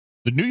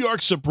The New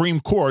York Supreme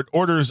Court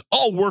orders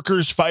all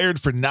workers fired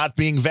for not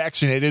being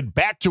vaccinated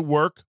back to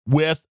work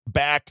with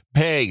back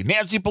pay.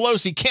 Nancy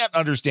Pelosi can't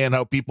understand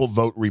how people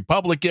vote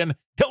Republican.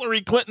 Hillary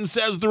Clinton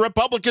says the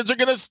Republicans are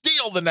going to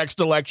steal the next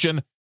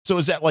election. So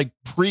is that like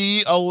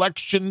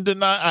pre-election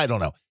deny? I don't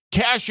know.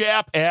 Cash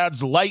App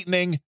adds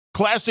Lightning.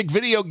 Classic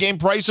video game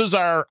prices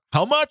are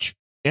how much?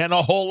 And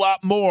a whole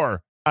lot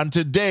more on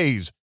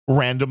today's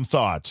Random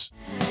Thoughts.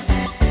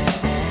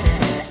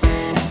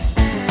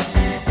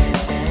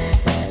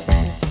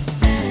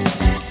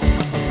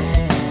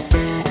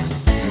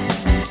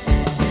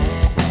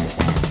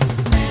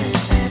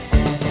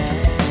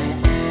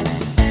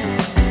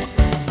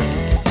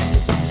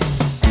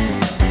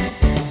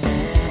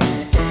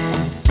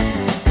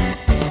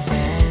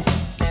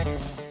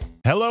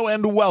 Hello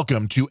and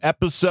welcome to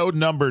episode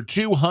number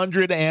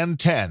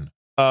 210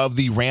 of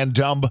the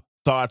Random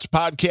Thoughts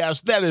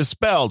podcast. That is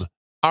spelled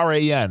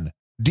RANDUMB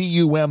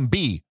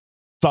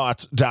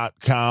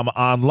thoughts.com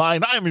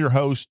online. I'm your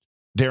host,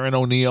 Darren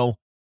O'Neill,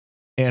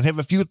 and have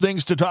a few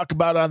things to talk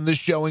about on this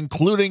show,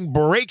 including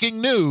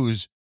breaking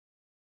news.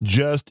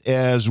 Just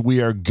as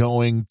we are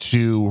going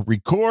to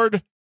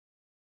record,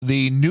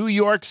 the New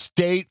York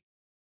State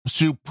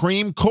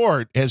Supreme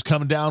Court has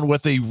come down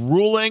with a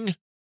ruling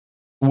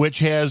which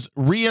has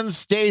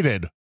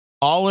reinstated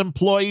all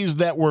employees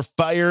that were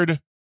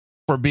fired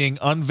for being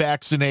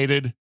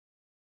unvaccinated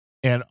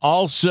and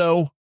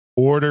also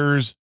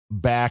orders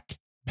back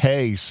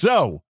pay.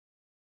 So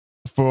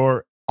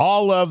for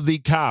all of the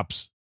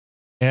cops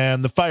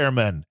and the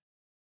firemen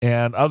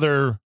and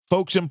other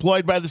folks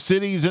employed by the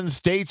cities and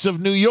states of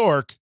New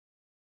York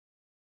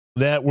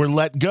that were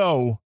let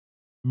go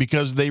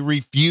because they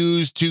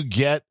refused to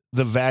get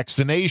the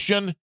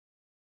vaccination,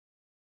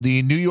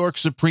 the New York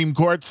Supreme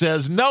Court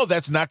says, no,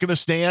 that's not going to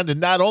stand. And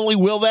not only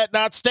will that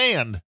not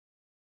stand,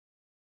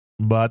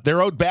 but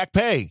they're owed back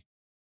pay,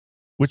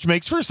 which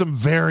makes for some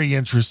very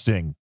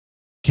interesting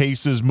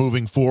cases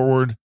moving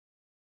forward.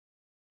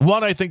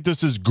 One, I think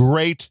this is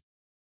great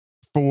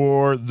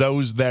for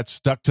those that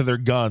stuck to their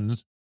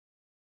guns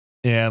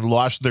and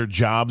lost their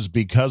jobs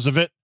because of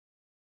it.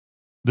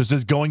 This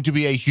is going to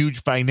be a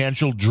huge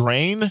financial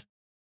drain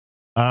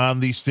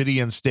on the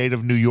city and state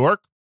of New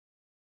York.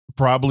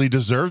 Probably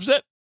deserves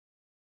it.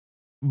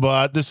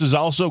 But this is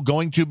also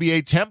going to be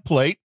a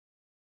template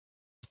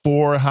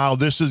for how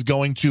this is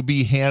going to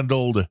be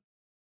handled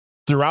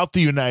throughout the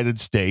United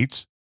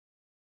States.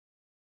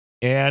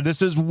 And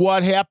this is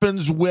what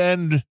happens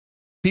when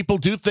people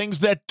do things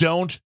that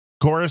don't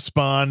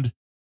correspond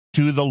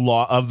to the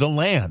law of the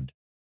land.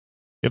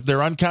 If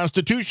they're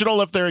unconstitutional,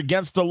 if they're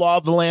against the law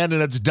of the land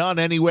and it's done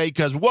anyway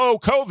because, whoa,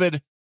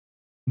 COVID,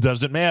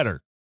 doesn't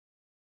matter.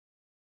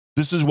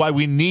 This is why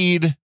we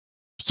need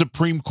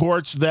Supreme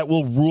Courts that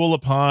will rule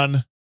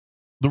upon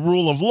the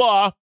rule of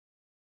law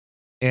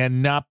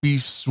and not be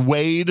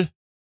swayed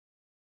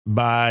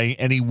by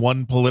any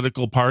one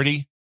political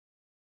party.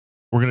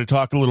 We're going to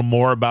talk a little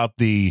more about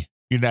the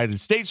United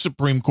States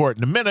Supreme Court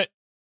in a minute,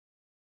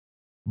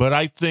 but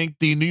I think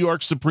the New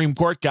York Supreme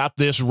Court got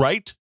this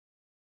right.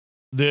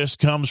 This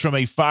comes from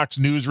a Fox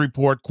News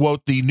report.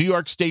 Quote, the New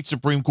York State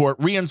Supreme Court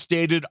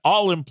reinstated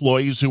all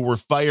employees who were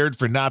fired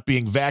for not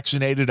being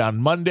vaccinated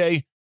on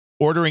Monday,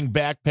 ordering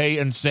back pay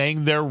and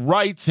saying their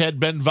rights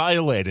had been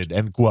violated,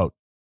 end quote.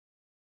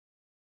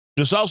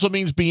 This also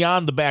means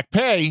beyond the back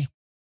pay,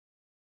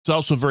 it's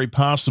also very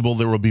possible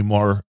there will be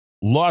more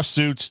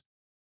lawsuits.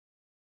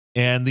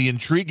 And the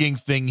intriguing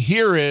thing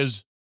here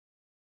is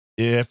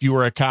if you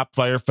were a cop,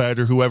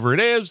 firefighter, whoever it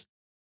is,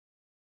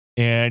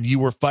 and you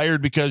were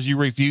fired because you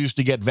refused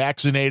to get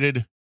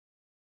vaccinated,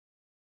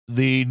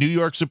 the New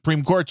York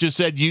Supreme Court just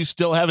said you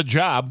still have a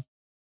job.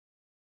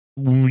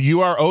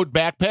 You are owed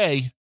back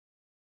pay.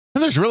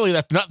 And there's really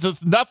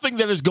nothing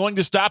that is going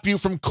to stop you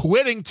from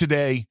quitting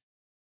today.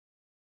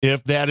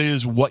 If that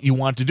is what you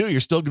want to do, you're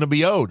still going to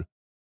be owed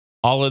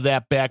all of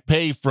that back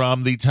pay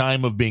from the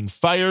time of being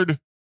fired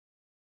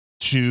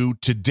to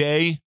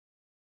today.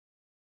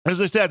 As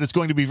I said, it's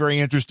going to be very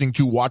interesting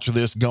to watch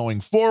this going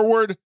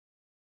forward.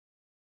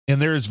 And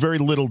there is very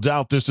little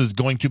doubt this is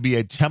going to be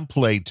a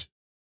template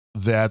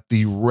that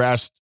the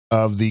rest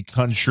of the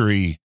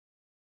country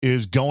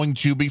is going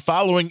to be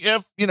following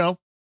if,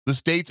 the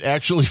states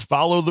actually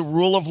follow the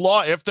rule of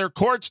law, if their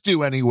courts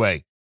do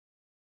anyway.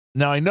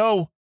 Now, I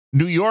know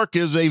New York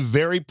is a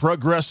very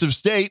progressive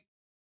state,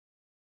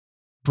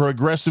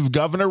 progressive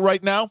governor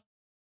right now.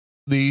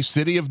 The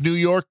city of New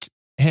York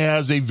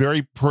has a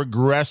very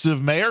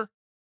progressive mayor.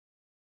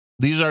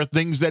 These are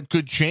things that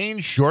could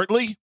change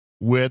shortly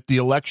with the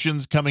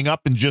elections coming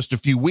up in just a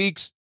few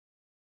weeks.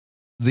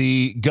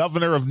 The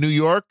governor of New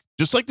York,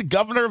 just like the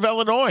governor of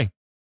Illinois,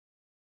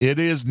 it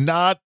is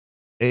not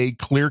a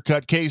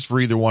clear-cut case for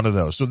either one of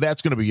those. So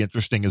that's going to be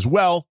interesting as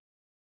well.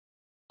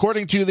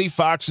 According to the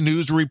Fox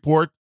News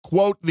report,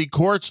 quote, the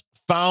courts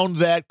found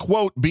that,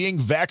 quote, being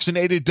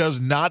vaccinated does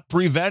not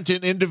prevent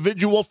an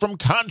individual from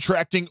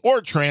contracting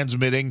or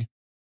transmitting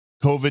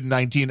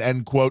COVID-19,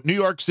 end quote. New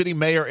York City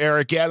Mayor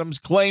Eric Adams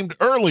claimed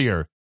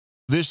earlier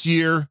this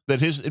year that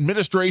his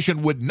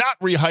administration would not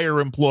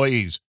rehire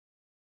employees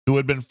who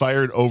had been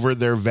fired over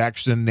their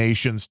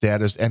vaccination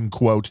status, end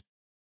quote.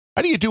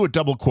 How do you do a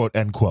double quote,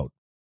 end quote?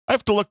 I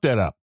have to look that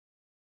up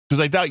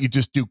because I doubt you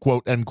just do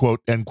quote, end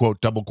quote,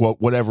 double quote,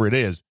 whatever it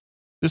is.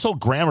 This whole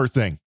grammar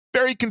thing,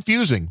 very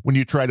confusing when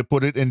you try to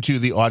put it into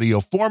the audio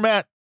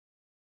format.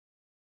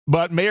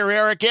 But Mayor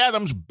Eric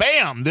Adams,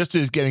 bam, this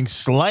is getting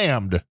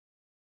slammed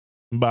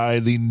by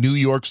the New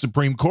York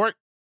Supreme Court.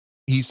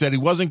 He said he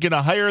wasn't going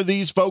to hire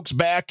these folks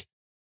back,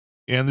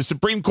 and the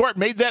Supreme Court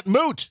made that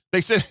moot. They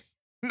said,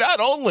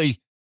 not only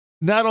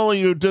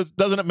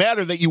doesn't it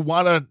matter that you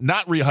want to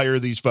not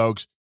rehire these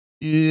folks,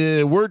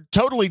 we're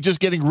totally just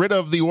getting rid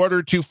of the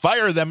order to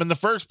fire them in the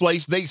first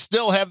place. They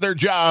still have their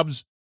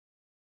jobs.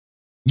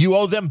 You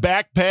owe them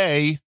back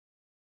pay,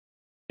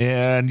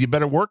 and you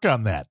better work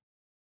on that.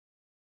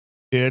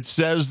 It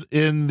says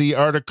in the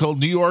article,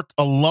 New York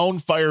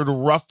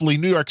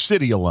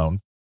City alone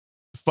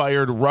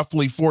fired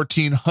roughly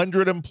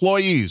 1,400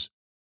 employees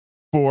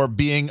for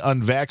being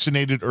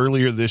unvaccinated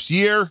earlier this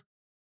year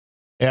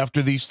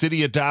after the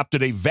city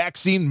adopted a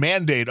vaccine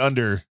mandate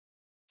under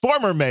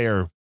former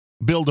Mayor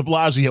Bill de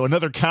Blasio,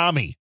 another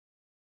commie.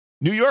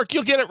 New York,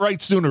 you'll get it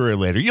right sooner or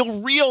later.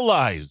 You'll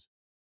realize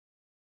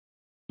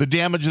the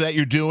damage that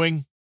you're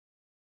doing.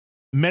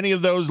 Many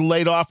of those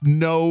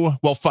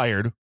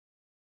fired.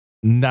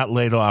 Not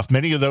laid off.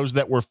 Many of those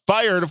that were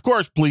fired, of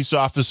course, police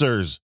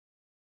officers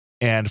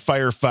and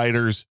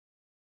firefighters.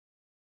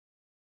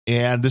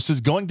 And this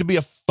is going to be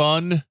a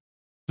fun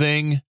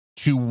thing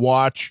to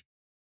watch.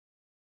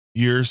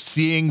 You're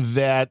seeing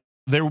that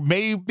there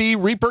may be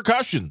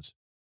repercussions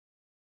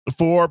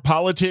for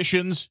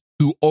politicians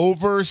who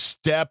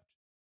overstepped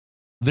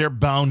their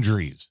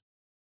boundaries.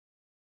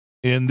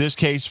 In this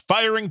case,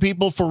 firing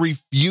people for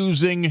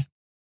refusing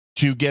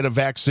to get a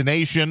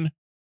vaccination.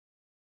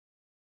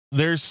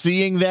 They're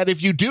seeing that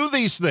if you do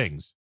these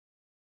things,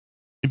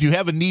 if you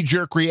have a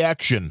knee-jerk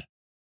reaction,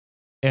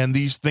 and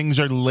these things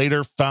are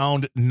later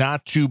found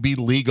not to be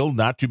legal,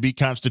 not to be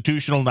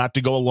constitutional, not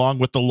to go along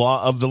with the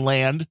law of the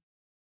land,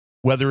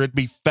 whether it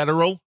be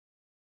federal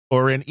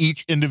or in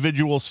each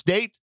individual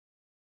state,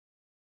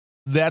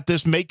 that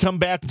this may come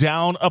back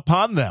down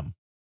upon them.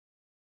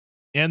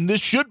 And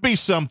this should be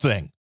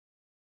something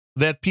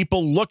that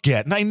people look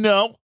at. And I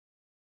know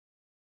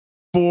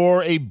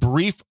for a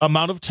brief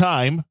amount of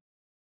time,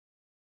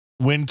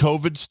 when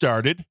COVID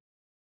started,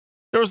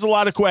 there was a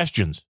lot of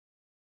questions.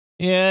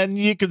 And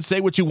you can say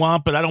what you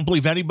want, but I don't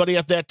believe anybody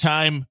at that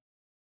time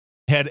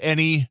had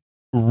any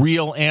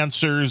real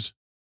answers.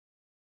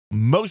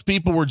 Most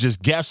people were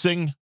just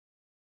guessing,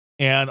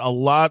 and a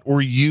lot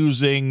were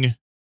using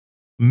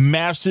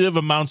massive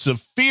amounts of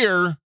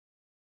fear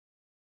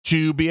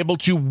to be able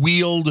to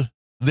wield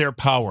their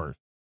power,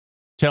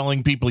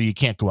 telling people you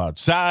can't go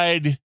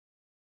outside,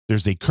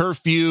 there's a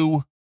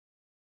curfew,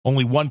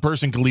 only one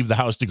person can leave the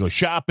house to go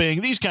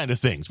shopping, these kind of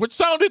things, which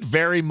sounded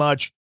very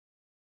much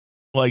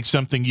like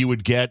something you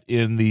would get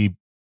in the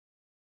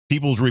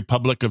People's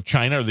Republic of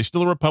China. Are they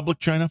still a republic,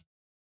 China?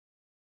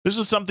 This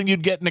is something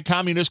you'd get in a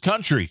communist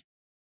country.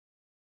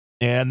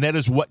 And that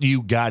is what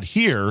you got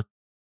here.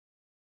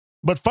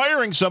 But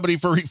firing somebody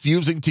for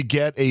refusing to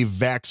get a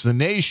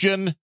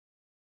vaccination,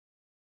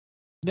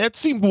 that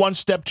seemed one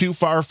step too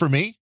far for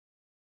me.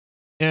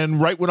 And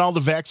right when all the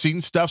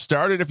vaccine stuff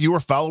started, if you were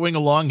following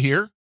along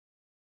here,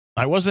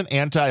 I wasn't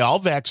anti all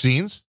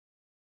vaccines.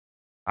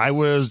 I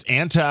was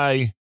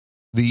anti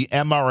the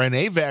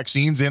mRNA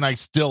vaccines, and I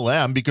still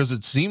am, because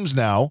it seems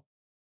now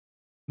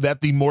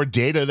that the more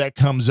data that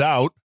comes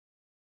out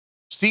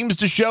seems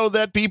to show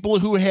that people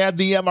who had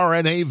the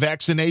mRNA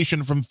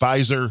vaccination from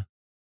Pfizer,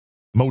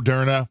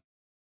 Moderna,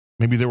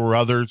 maybe there were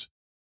others,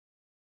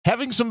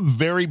 having some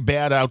very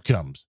bad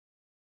outcomes.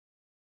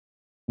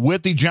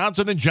 With the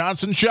Johnson &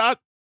 Johnson shot,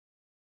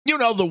 you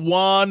know, the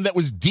one that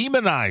was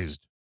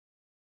demonized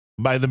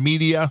by the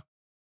media,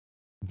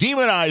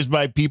 demonized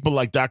by people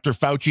like Dr.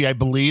 Fauci, I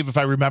believe, if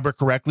I remember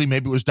correctly.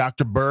 Maybe it was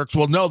Dr. Birx.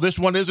 Well, no, this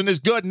one isn't as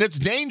good, and it's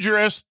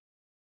dangerous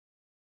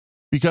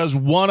because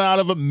 1 out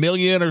of 1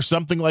 million or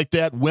something like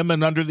that,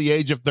 women under the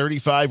age of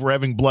 35 were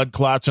having blood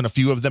clots, and a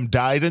few of them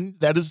died, and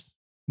that is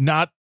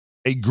not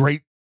a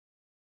great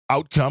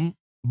outcome.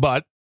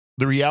 But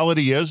the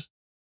reality is,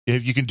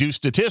 if you can do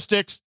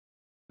statistics,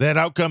 that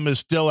outcome is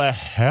still a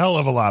hell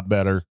of a lot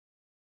better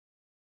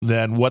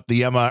than what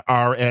the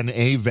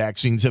mRNA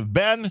vaccines have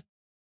been.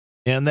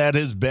 And that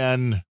has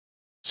been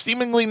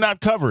seemingly not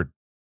covered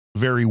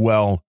very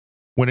well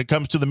when it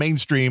comes to the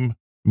mainstream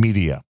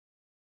media.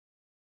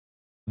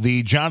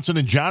 The Johnson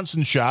 &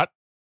 Johnson shot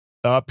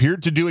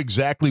appeared to do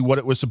exactly what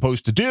it was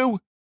supposed to do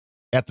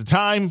at the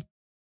time,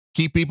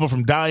 keep people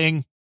from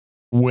dying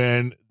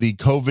when the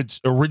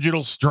COVID's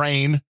original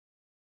strain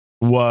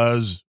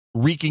was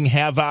wreaking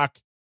havoc.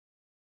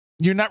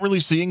 You're not really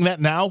seeing that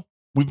now.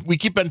 We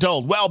keep being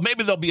told, well,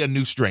 maybe there'll be a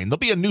new strain. There'll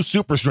be a new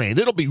super strain.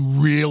 It'll be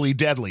really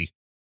deadly.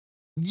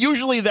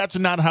 Usually that's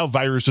not how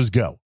viruses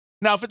go.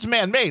 Now, if it's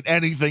man-made,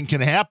 anything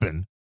can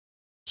happen.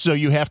 So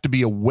you have to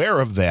be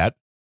aware of that.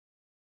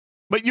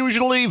 But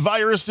usually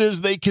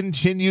viruses, they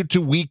continue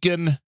to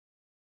weaken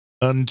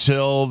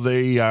until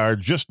they are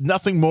just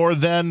nothing more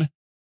than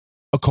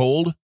a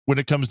cold when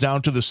it comes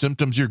down to the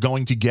symptoms you're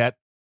going to get.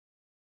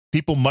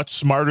 People much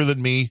smarter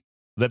than me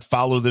that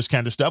follow this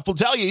kind of stuff will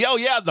tell you, oh,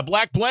 yeah, the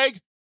Black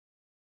Plague,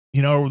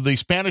 the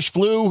Spanish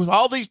flu,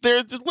 all these,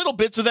 there's little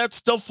bits of that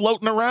still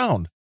floating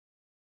around.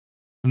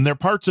 And they're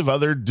parts of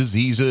other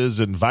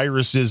diseases and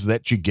viruses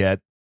that you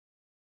get,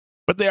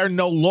 but they are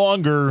no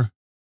longer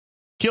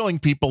killing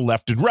people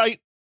left and right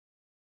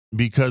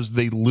because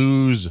they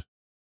lose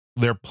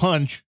their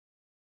punch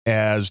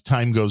as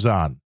time goes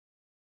on.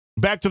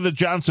 Back to the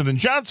Johnson &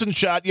 Johnson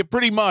shot, you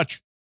pretty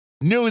much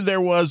knew there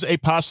was a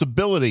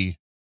possibility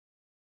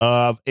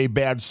of a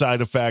bad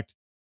side effect,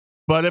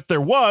 but if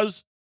there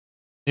was,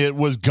 it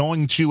was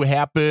going to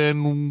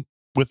happen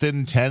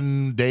within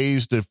 10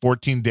 days to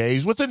 14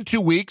 days, within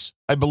 2 weeks,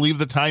 I believe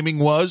the timing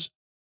was.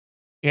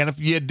 And if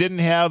you didn't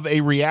have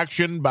a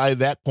reaction by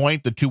that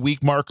point, the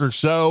 2-week mark or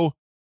so,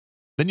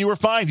 then you were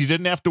fine. You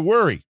didn't have to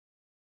worry.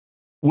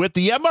 With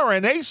the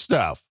mRNA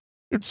stuff,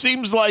 it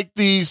seems like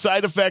the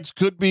side effects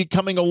could be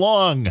coming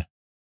along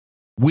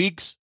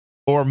weeks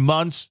or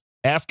months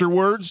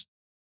afterwards.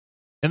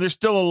 And there's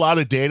still a lot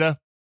of data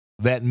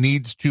that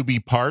needs to be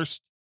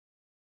parsed.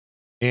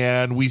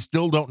 And we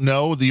still don't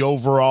know the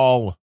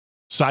overall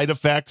side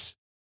effects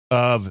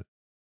of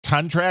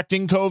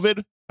contracting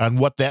COVID and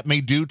what that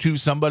may do to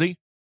somebody.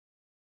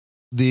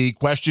 The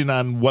question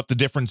on what the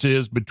difference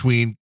is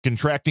between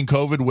contracting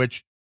COVID,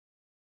 which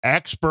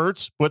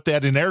experts, put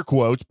that in air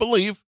quotes,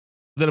 believe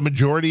that a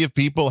majority of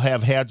people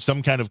have had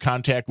some kind of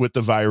contact with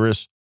the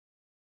virus.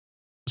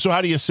 So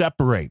how do you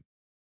separate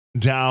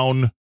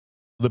down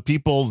the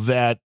people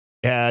that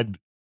had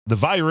the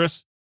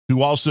virus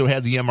who also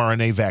had the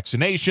mRNA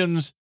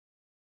vaccinations,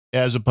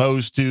 as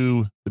opposed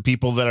to the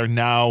people that are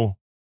now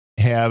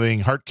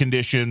having heart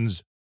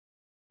conditions,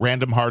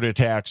 random heart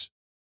attacks,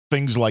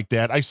 things like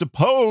that? I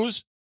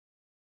suppose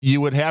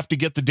you would have to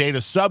get the data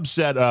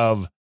subset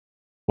of,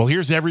 well,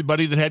 here's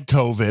everybody that had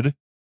COVID,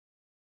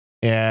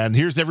 and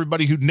here's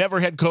everybody who never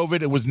had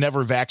COVID and was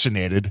never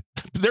vaccinated.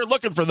 They're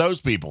looking for those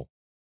people.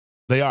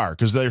 They are,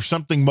 because there's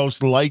something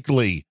most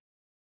likely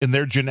in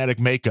their genetic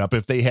makeup.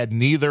 If they had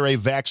neither a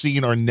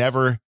vaccine or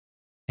never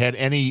had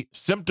any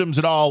symptoms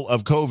at all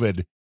of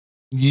COVID,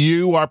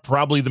 you are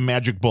probably the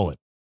magic bullet.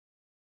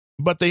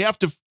 But they have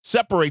to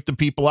separate the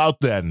people out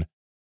then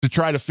to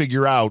try to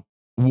figure out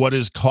what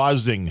is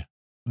causing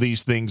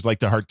these things like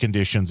the heart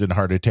conditions and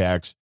heart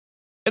attacks.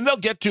 And they'll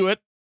get to it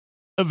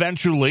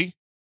eventually.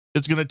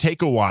 It's going to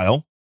take a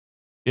while.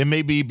 It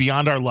may be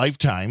beyond our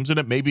lifetimes, and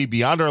it may be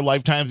beyond our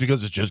lifetimes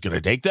because it's just going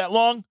to take that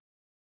long.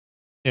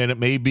 And it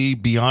may be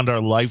beyond our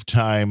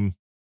lifetime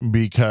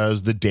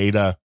because the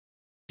data,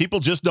 people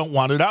just don't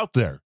want it out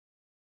there.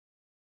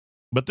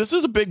 But this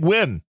is a big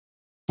win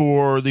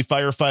for the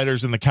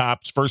firefighters and the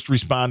cops, first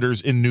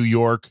responders in New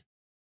York.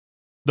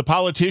 The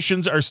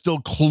politicians are still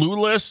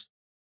clueless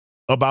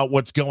about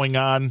what's going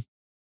on.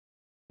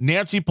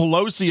 Nancy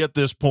Pelosi at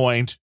this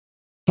point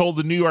told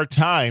the New York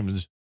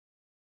Times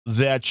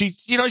that she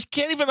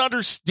can't even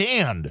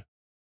understand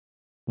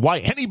why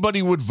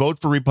anybody would vote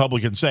for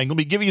Republicans, saying, let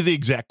me give you the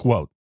exact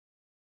quote.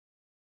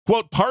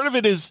 Quote, part of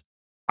it is,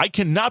 I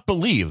cannot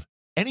believe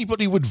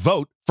anybody would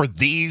vote for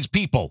these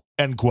people,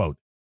 end quote.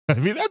 I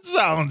mean, that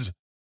sounds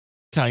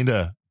kind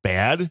of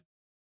bad.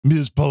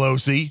 Ms.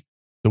 Pelosi,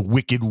 the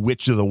wicked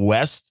witch of the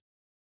West.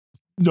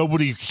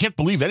 Can't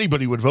believe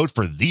anybody would vote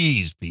for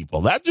these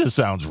people. That just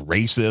sounds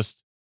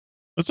racist.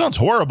 That sounds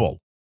horrible.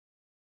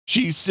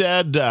 She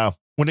said,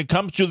 when it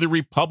comes to the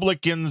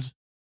Republicans'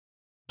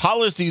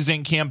 policies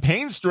and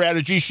campaign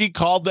strategy, she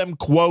called them,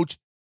 quote,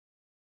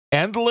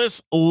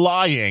 endless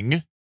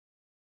lying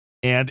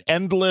and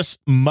endless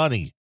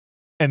money,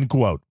 end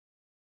quote.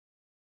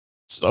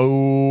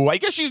 So I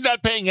guess she's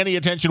not paying any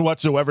attention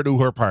whatsoever to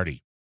her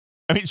party.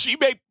 I mean, she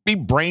may be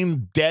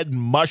brain dead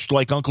mushed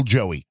like Uncle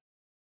Joey.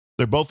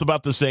 They're both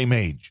about the same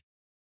age.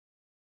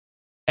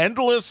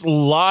 Endless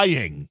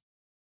lying.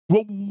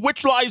 Well,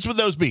 which lies would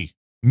those be,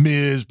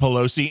 Ms.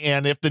 Pelosi?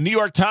 And if the New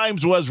York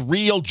Times was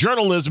real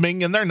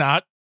journalisming, and they're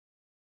not,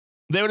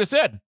 they would have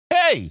said,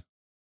 hey,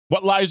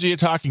 what lies are you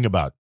talking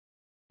about?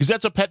 Because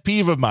that's a pet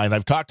peeve of mine.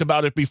 I've talked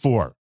about it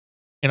before.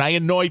 And I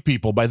annoy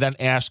people by then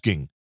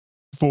asking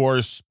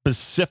for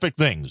specific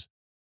things.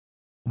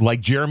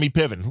 Like Jeremy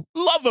Piven.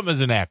 Love him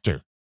as an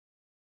actor.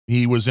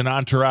 He was in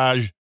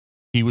Entourage.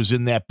 He was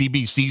in that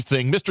BBC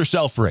thing, Mr.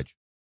 Selfridge.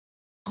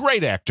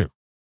 Great actor.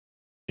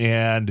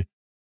 And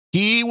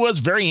he was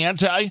very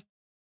anti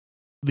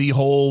the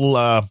whole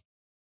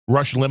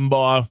Rush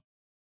Limbaugh,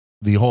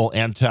 the whole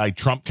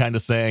anti-Trump kind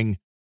of thing.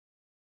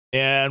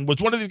 And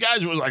was one of these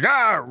guys who was like,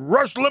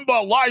 Rush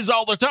Limbaugh lies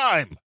all the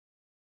time.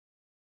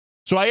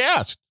 So I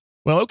asked,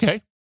 well,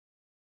 okay,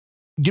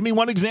 give me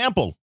one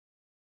example.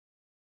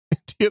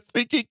 Do you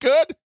think he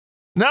could?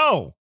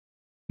 No,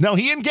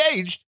 he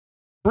engaged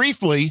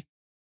briefly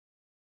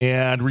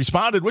and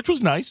responded, which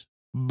was nice.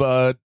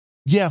 But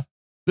yeah,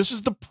 this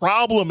is the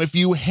problem. If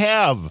you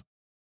have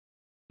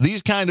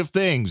these kind of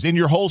things in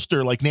your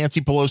holster like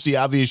Nancy Pelosi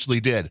obviously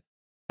did.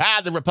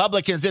 The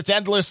Republicans, it's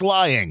endless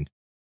lying.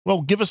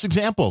 Well, give us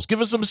examples.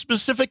 Give us some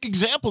specific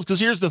examples, because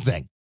here's the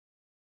thing.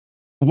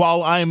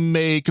 While I'm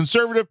a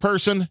conservative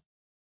person,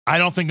 I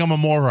don't think I'm a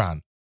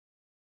moron.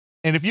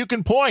 And if you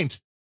can point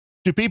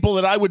to people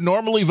that I would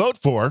normally vote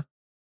for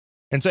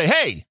and say,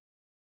 hey,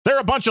 they're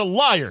a bunch of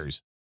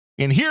liars,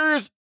 and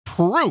here's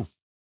proof.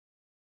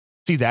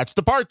 See, that's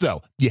the part,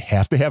 though. You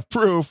have to have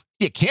proof.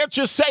 You can't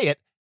just say it.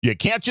 You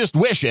can't just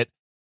wish it.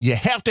 You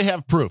have to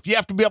have proof. You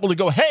have to be able to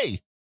go, hey,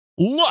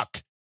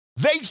 look,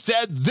 they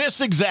said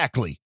this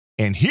exactly,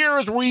 and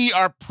here's we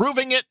are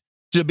proving it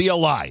to be a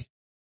lie.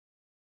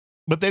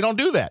 But they don't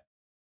do that.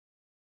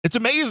 It's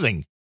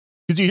amazing,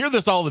 because you hear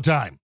this all the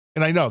time.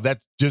 And I know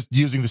that's just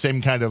using the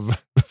same kind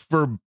of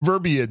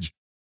verbiage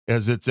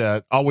as it's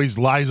always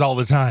lies all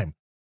the time.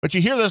 But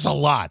you hear this a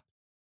lot.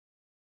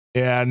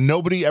 And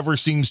nobody ever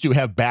seems to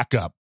have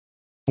backup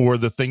for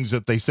the things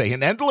that they say.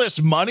 And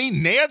endless money,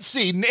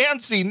 Nancy,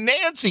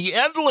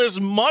 endless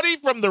money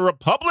from the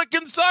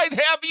Republican side.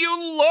 Have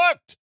you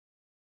looked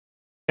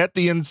at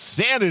the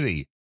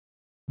insanity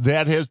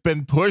that has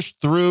been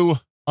pushed through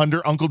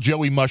under Uncle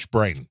Joey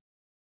Mushbrain?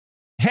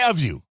 Have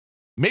you?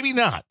 Maybe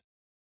not.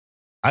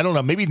 I don't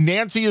know. Maybe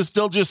Nancy is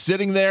still just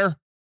sitting there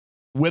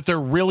with her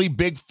really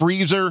big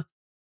freezer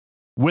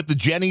with the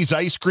Jenny's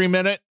ice cream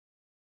in it,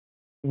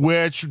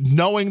 which,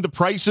 knowing the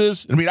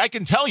prices, I mean, I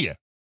can tell you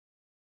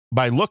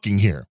by looking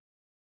here,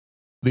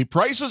 the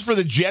prices for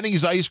the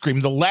Jenny's ice cream,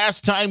 the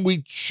last time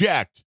we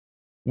checked,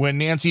 when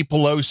Nancy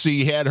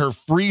Pelosi had her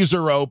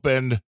freezer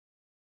opened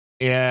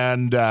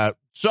and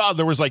saw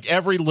there was like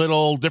every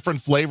little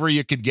different flavor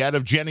you could get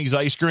of Jenny's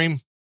ice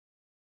cream.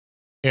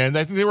 And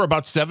I think they were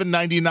about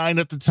 $7.99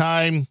 at the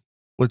time.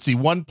 Let's see,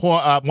 one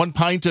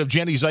pint of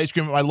Jenny's ice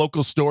cream at my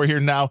local store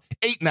here now,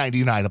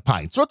 $8.99 a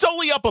pint. So it's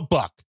only up $1.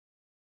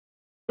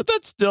 But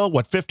that's still,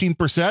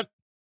 15%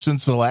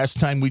 since the last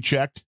time we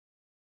checked?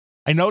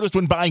 I noticed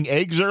when buying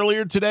eggs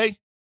earlier today,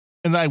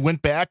 and then I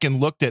went back and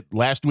looked at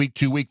last week,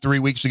 2 weeks, 3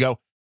 weeks ago.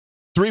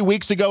 3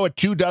 weeks ago, a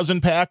 2 dozen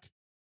pack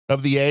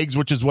of the eggs,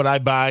 which is what I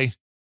buy,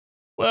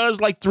 was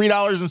like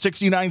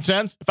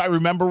 $3.69. If I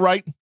remember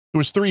right, it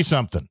was 3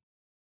 something.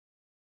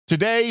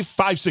 Today,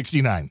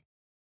 $5.69.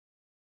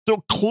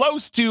 So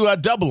close to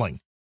doubling.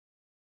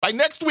 By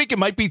next week, it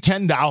might be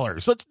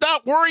 $10. Let's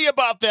not worry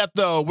about that,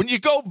 though. When you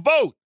go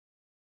vote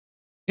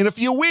in a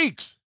few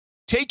weeks,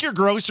 take your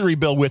grocery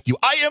bill with you.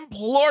 I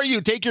implore you,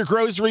 take your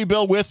grocery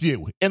bill with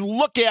you and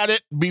look at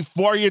it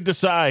before you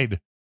decide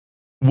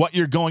what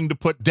you're going to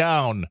put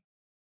down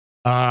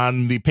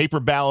on the paper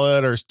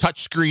ballot or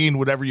touch screen,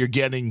 whatever you're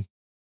getting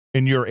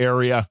in your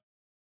area.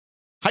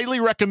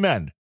 Highly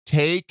recommend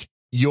take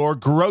your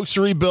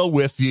grocery bill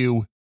with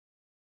you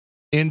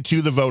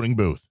into the voting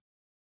booth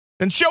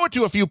and show it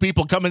to a few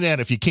people coming in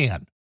if you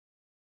can.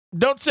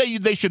 Don't say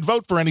they should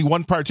vote for any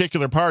one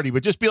particular party,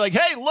 but just be like,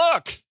 hey,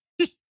 look,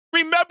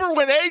 remember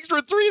when eggs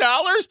were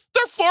 $3?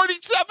 They're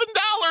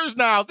 $47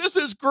 now. This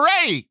is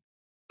great.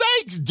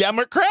 Thanks,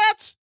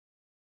 Democrats.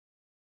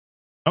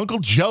 Uncle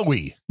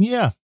Joey.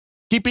 Yeah.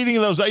 Keep eating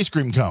those ice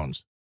cream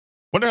cones.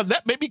 Wonder if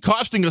that may be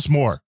costing us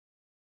more.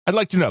 I'd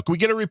like to know. Can we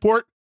get a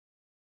report?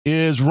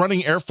 Is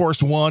running Air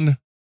Force One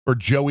or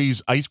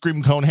Joey's ice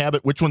cream cone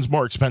habit, which one's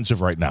more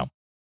expensive right now?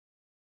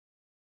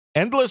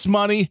 Endless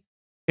money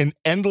and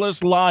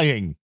endless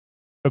lying,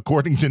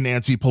 according to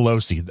Nancy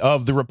Pelosi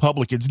of the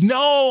Republicans.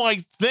 No, I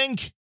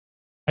think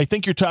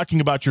you're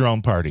talking about your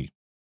own party.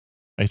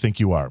 I think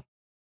you are.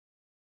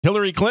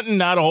 Hillary Clinton,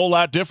 not a whole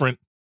lot different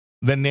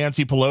than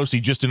Nancy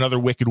Pelosi, just another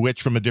wicked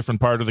witch from a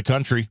different part of the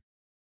country.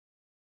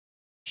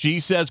 She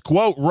says,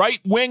 quote,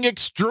 right-wing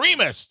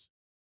extremists.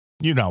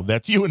 You know,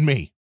 that's you and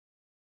me.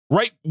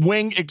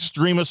 Right-wing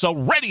extremists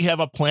already have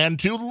a plan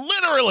to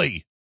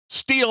literally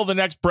steal the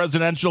next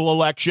presidential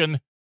election,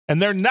 and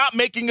they're not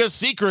making a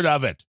secret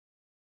of it.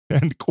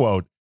 End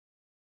quote.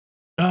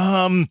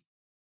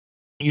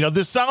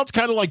 This sounds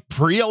kind of like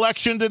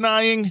pre-election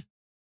denying,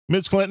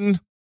 Ms. Clinton.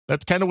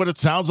 That's kind of what it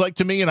sounds like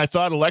to me, and I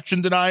thought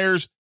election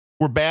deniers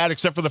were bad,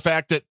 except for the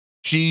fact that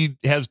she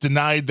has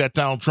denied that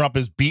Donald Trump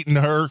has beaten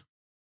her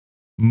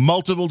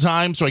multiple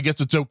times, so I guess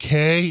it's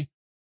okay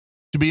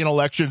to be an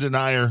election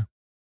denier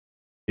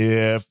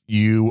if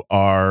you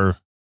are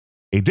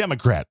a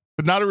Democrat,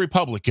 but not a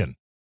Republican.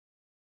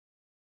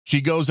 She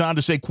goes on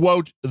to say,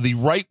 quote, the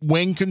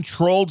right-wing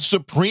controlled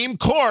Supreme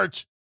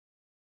Court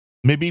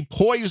may be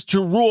poised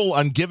to rule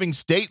on giving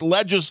state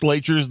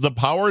legislatures the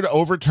power to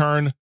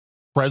overturn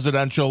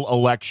presidential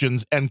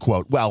elections, end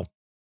quote. Well,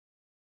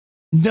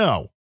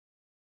 no,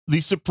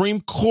 the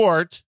Supreme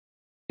Court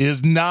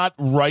is not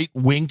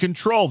right-wing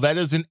control. That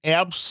is an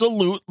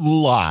absolute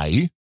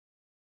lie.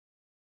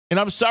 And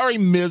I'm sorry,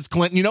 Ms.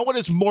 Clinton, you know what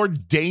is more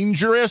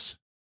dangerous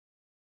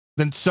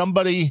than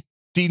somebody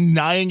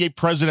denying a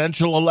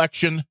presidential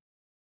election?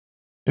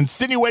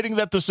 Insinuating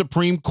that the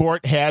Supreme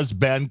Court has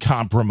been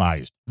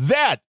compromised.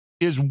 That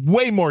is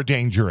way more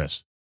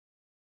dangerous.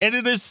 And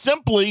it is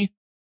simply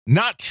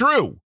not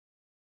true.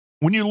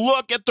 When you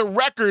look at the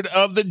record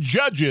of the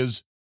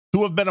judges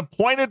who have been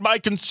appointed by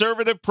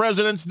conservative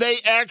presidents, they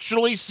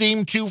actually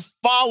seem to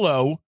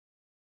follow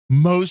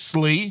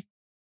mostly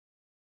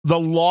the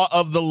law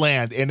of the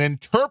land and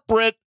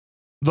interpret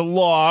the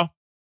law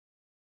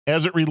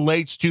as it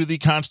relates to the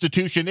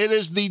Constitution. It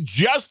is the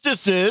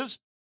justices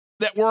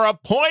that were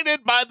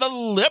appointed by the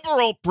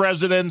liberal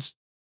presidents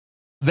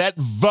that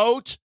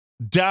vote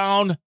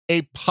down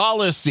a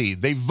policy.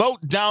 They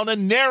vote down a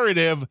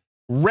narrative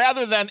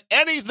rather than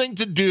anything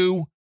to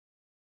do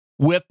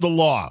with the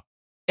law.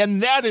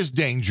 And that is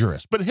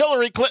dangerous. But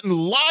Hillary Clinton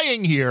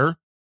lying here,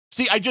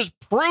 see, I just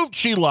proved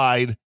she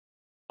lied,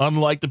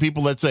 unlike the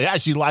people that say,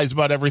 she lies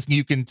about everything.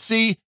 You can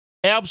see,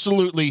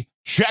 absolutely,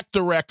 check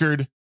the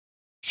record.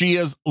 She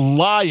is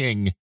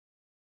lying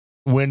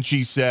when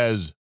she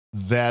says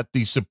that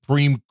the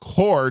Supreme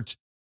Court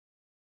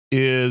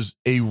is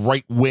a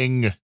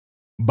right-wing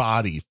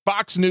body.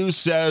 Fox News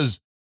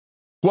says,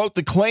 quote,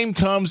 the claim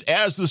comes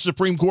as the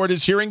Supreme Court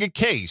is hearing a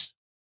case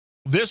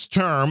this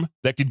term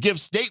that could give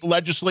state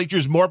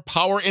legislatures more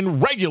power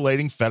in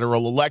regulating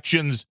federal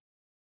elections.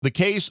 The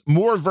case,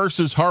 Moore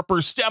versus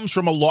Harper, stems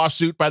from a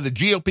lawsuit by the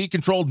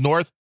GOP-controlled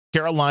North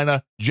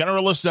Carolina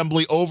General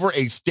Assembly over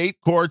a state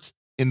court's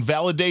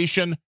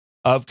invalidation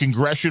of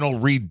congressional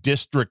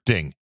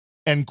redistricting,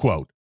 end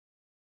quote.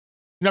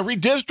 Now,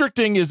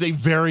 redistricting is a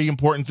very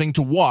important thing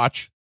to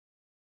watch.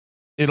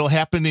 It'll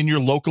happen in your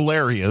local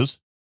areas,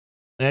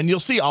 and you'll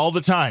see all the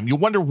time. You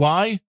wonder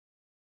why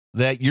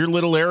that your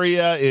little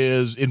area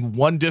is in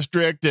one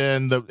district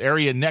and the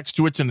area next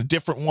to it's in a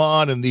different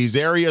one, and these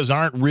areas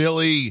aren't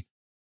really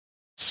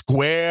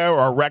square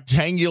or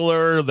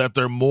rectangular, that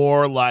they're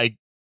more like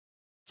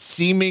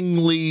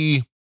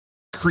seemingly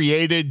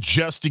created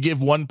just to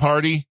give one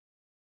party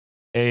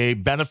a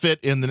benefit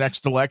in the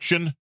next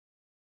election.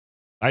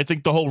 I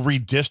think the whole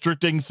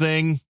redistricting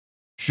thing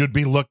should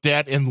be looked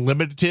at and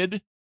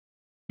limited,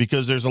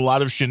 because there's a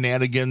lot of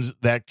shenanigans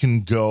that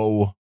can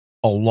go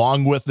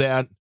along with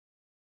that.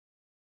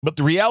 But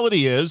the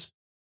reality is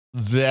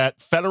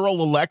that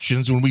federal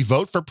elections, when we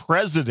vote for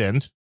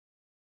president,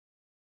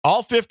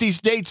 all 50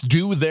 states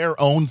do their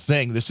own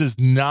thing. This is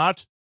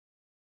not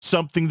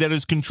something that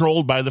is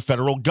controlled by the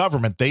federal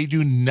government. They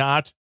do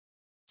not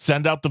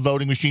send out the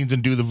voting machines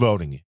and do the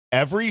voting.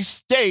 Every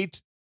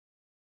state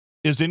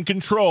is in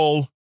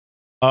control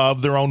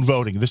of their own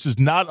voting. This is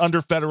not under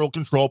federal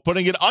control.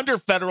 Putting it under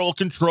federal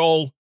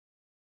control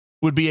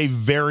would be a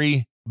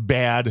very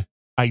bad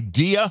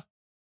idea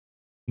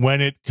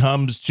when it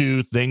comes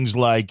to things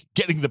like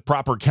getting the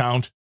proper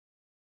count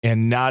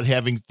and not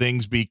having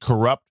things be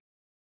corrupt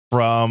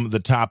from the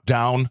top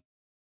down.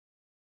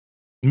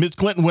 Ms.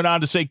 Clinton went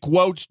on to say,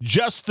 quote,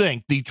 just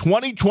think the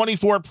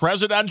 2024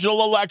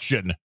 presidential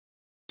election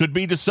could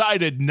be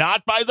decided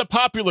not by the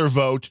popular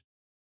vote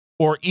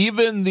or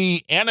even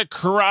the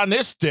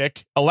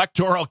anachronistic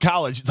electoral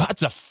college.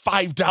 That's a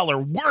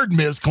 $5 word,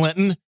 Ms.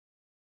 Clinton.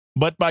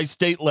 But by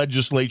state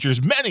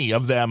legislatures, many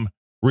of them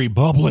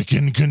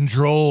Republican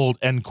controlled,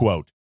 end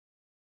quote.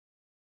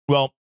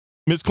 Well,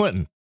 Ms.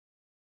 Clinton,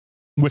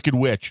 wicked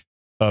witch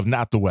of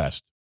not the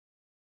West.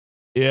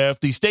 If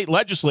the state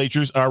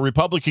legislatures are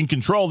Republican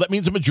controlled, that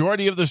means a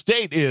majority of the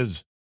state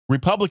is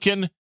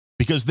Republican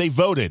because they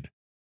voted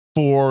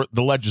for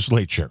the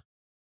legislature.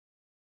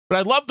 But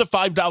I love the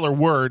 $5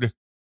 word,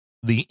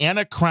 the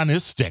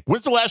anachronistic.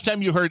 When's the last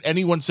time you heard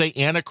anyone say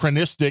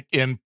anachronistic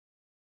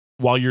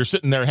while you're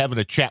sitting there having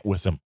a chat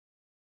with them?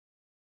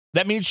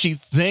 That means she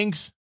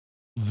thinks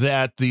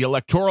that the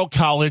Electoral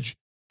College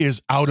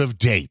is out of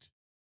date.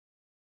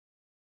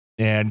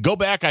 And go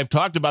back, I've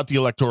talked about the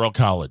Electoral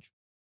College.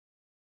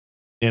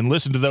 And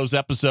listen to those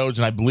episodes,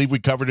 and I believe we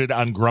covered it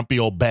on Grumpy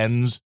Old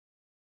Ben's,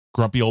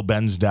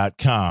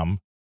 grumpyoldbens.com.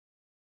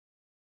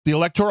 The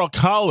Electoral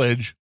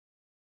College,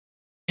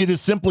 it is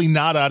simply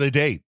not out of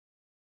date.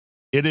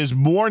 It is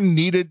more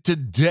needed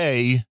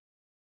today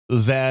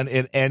than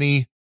at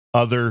any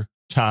other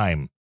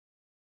time.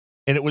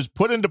 And it was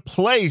put into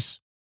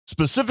place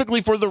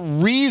specifically for the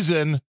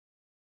reason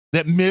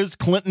that Ms.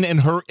 Clinton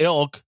and her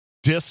ilk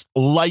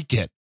dislike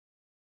it.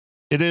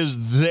 It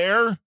is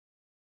there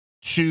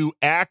to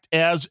act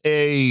as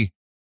a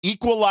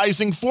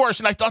equalizing force.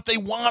 And I thought they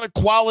want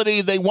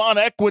equality, they want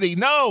equity.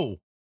 No,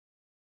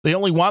 they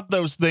only want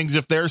those things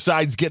if their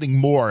side's getting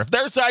more. If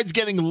their side's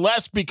getting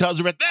less because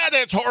of it,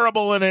 then it's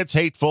horrible and it's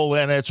hateful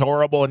and it's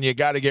horrible and you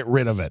got to get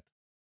rid of it.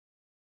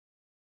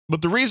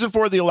 But the reason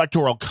for the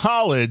Electoral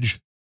College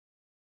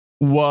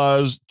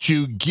was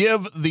to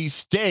give the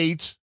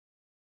states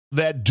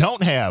that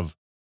don't have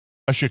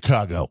a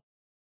Chicago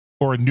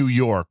or a New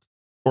York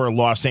or a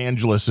Los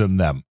Angeles in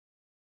them,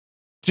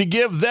 to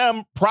give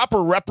them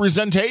proper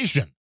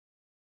representation.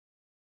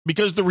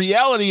 Because the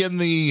reality in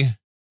the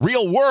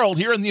real world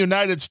here in the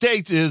United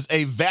States is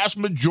a vast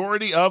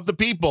majority of the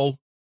people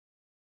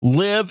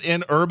live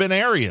in urban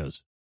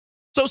areas.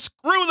 So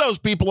screw those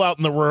people out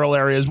in the rural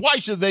areas. Why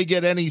should they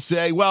get any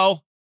say?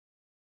 Well,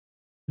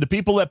 the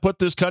people that put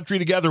this country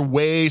together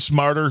way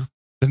smarter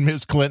than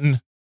Ms. Clinton,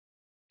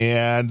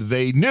 and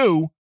they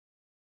knew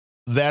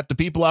that the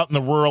people out in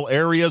the rural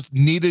areas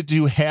needed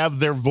to have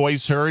their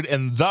voice heard,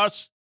 and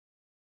thus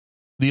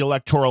the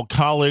Electoral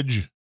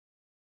College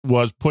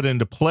was put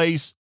into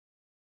place.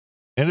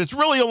 And it's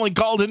really only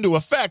called into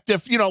effect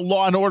if,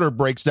 law and order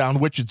breaks down,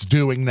 which it's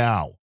doing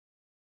now,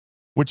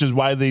 which is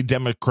why the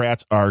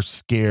Democrats are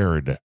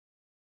scared.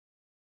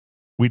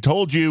 We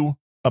told you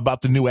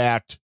about the new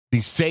act,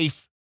 the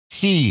Safe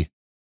T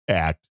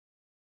Act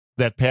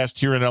that passed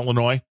here in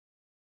Illinois,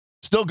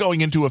 still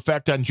going into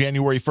effect on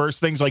January 1st,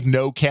 things like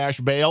no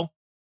cash bail.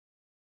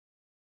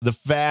 The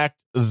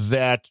fact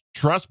that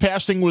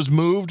trespassing was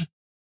moved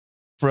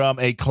from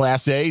a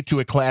Class A to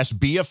a Class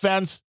B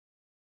offense,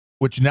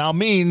 which now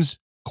means,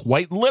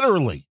 quite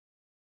literally,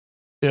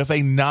 if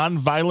a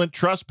nonviolent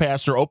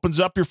trespasser opens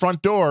up your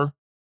front door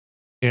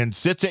and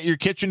sits at your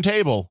kitchen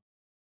table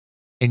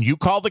and you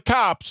call the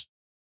cops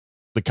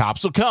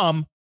will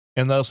come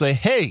and they'll say,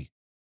 hey,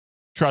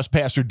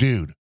 trespasser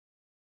dude,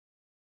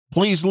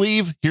 please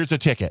leave. Here's a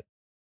ticket.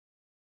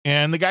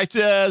 And the guy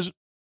says,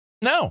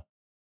 no.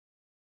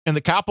 And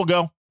the cop will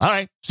go, all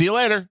right, see you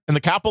later. And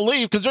the cop will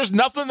leave because there's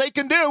nothing they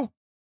can do.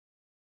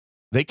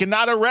 They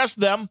cannot arrest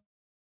them.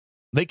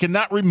 They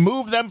cannot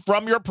remove them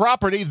from your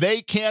property.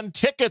 They can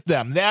ticket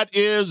them. That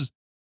is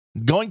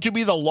going to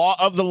be the law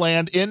of the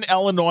land in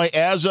Illinois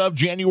as of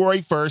January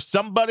 1st.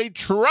 Somebody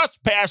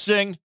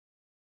trespassing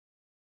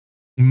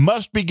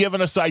must be given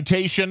a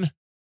citation,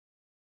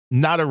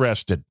 not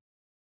arrested,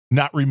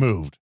 not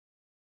removed.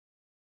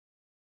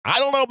 I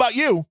don't know about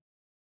you,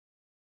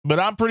 but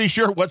I'm pretty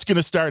sure what's going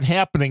to start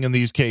happening in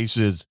these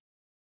cases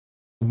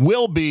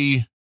will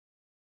be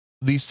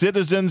the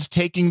citizens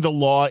taking the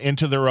law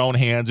into their own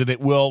hands, and it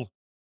will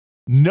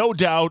no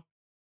doubt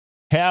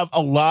have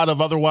a lot of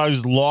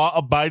otherwise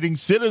law-abiding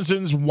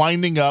citizens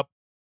winding up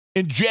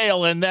in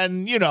jail, and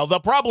then,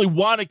 they'll probably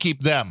want to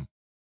keep them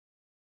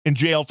in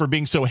jail for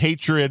being so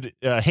hated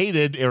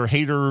or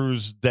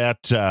haters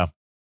that so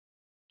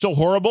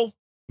horrible,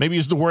 maybe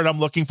is the word I'm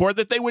looking for,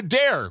 that they would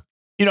dare.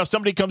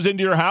 Somebody comes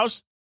into your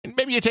house and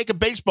maybe you take a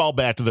baseball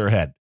bat to their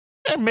head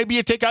and maybe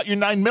you take out your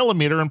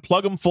 9mm and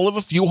plug them full of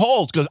a few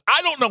holes because I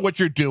don't know what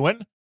you're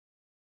doing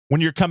when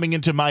you're coming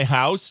into my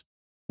house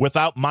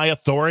without my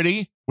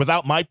authority,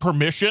 without my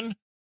permission.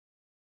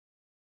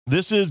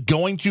 This is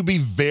going to be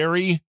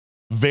very,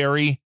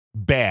 very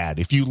bad.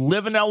 If you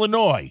live in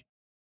Illinois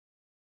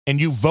and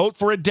you vote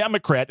for a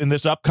Democrat in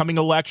this upcoming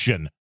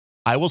election,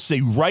 I will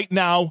say right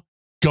now,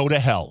 go to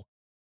hell.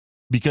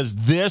 Because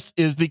this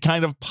is the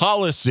kind of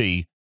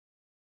policy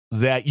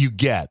that you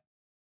get.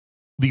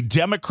 The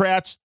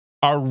Democrats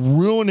are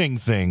ruining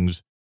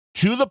things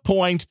to the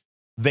point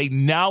they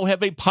now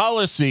have a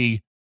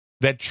policy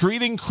that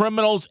treating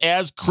criminals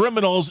as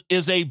criminals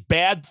is a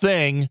bad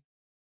thing.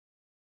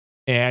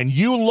 And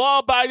you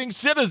law-abiding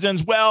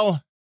citizens,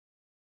 well,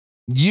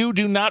 you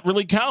do not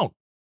really count.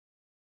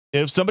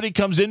 If somebody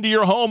comes into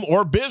your home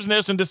or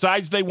business and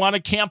decides they want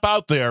to camp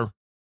out there,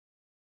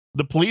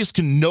 the police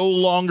can no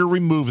longer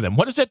remove them.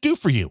 What does that do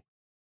for you?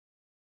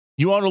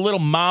 You own a little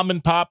mom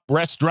and pop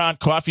restaurant,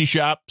 coffee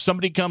shop.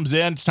 Somebody comes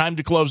in, it's time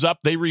to close up.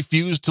 They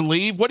refuse to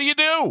leave. What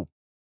do?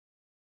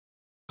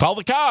 Call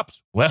the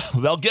cops. Well,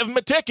 they'll give them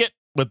a ticket,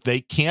 but they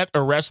can't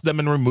arrest them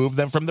and remove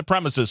them from the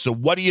premises. So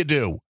what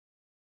do?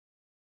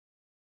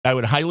 I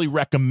would highly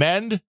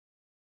recommend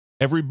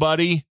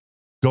everybody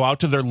go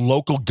out to their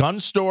local gun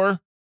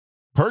store,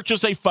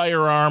 purchase a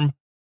firearm,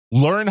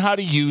 learn how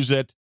to use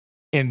it,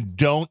 and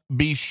don't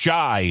be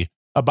shy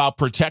about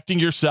protecting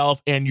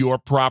yourself and your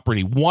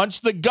property. Once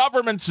the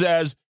government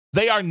says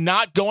they are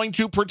not going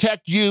to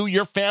protect you,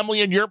 your family,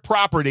 and your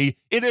property,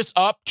 it is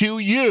up to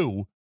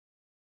you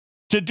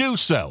to do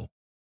so.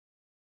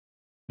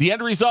 The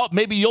end result,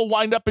 maybe you'll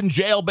wind up in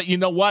jail, but you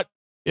know what?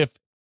 If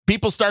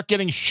people start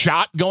getting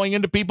shot going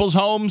into people's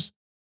homes,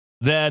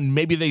 then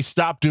maybe they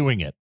stop doing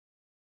it.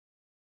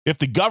 If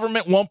the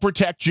government won't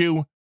protect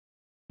you,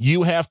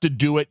 you have to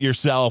do it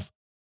yourself.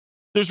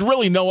 There's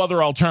really no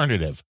other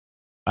alternative.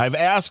 I've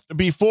asked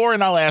before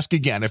and I'll ask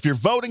again. If you're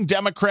voting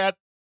Democrat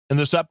in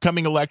this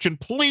upcoming election,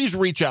 please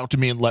reach out to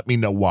me and let me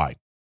know why.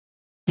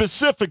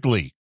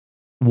 Specifically,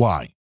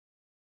 why?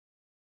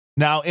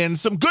 Now, in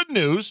some good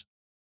news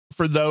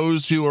for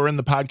those who are in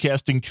the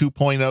podcasting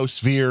 2.0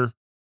 sphere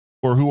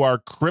or who are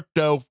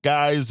crypto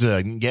guys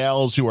and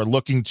gals who are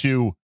looking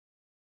to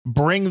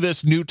bring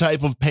this new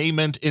type of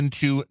payment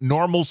into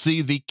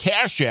normalcy, the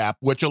Cash App,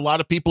 which a lot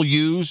of people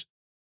use,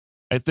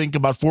 I think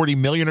about 40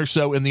 million or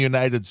so in the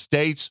United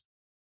States.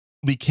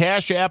 The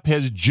Cash App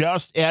has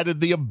just added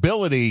the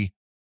ability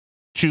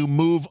to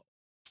move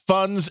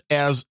funds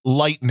as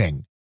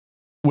Lightning,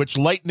 which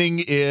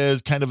Lightning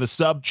is kind of a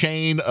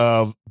sub-chain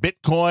of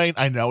Bitcoin.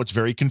 I know it's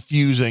very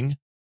confusing,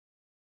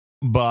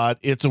 but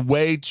it's a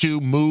way to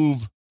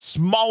move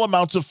small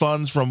amounts of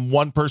funds from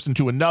one person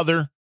to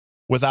another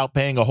without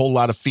paying a whole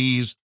lot of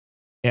fees.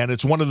 And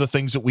it's one of the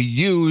things that we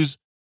use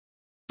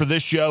for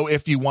this show.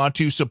 If you want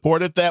to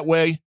support it that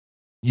way,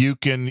 you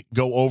can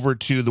go over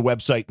to the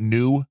website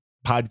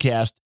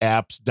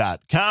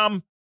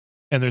newpodcastapps.com,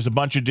 and there's a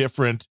bunch of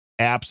different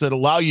apps that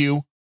allow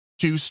you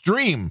to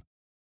stream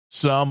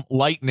some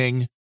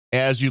Lightning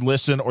as you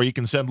listen, or you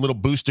can send little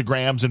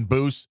boostograms and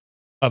boosts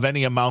of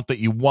any amount that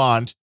you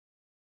want.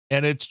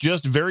 and it's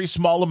just very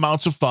small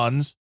amounts of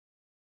funds.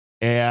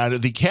 And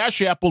the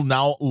Cash App will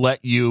now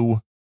let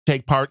you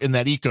take part in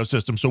that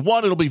ecosystem. So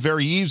one, it'll be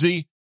very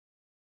easy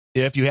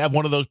if you have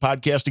one of those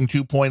Podcasting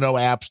 2.0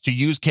 apps to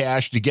use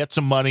cash to get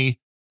some money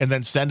and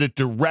then send it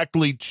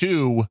directly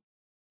to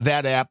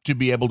that app to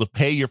be able to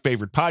pay your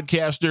favorite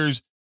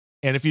podcasters.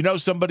 And if you know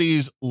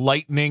somebody's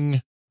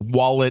Lightning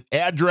wallet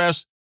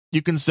address,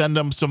 you can send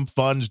them some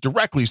funds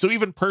directly. So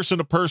even person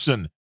to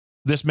person,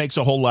 this makes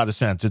a whole lot of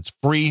sense. It's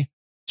free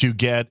to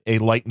get a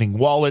Lightning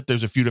wallet.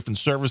 There's a few different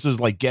services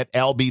like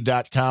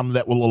getalby.com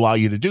that will allow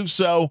you to do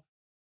so.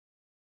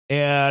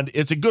 And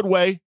it's a good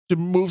way to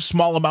move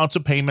small amounts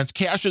of payments.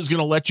 Cash is going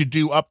to let you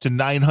do up to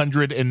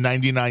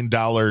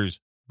 $999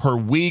 per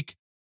week.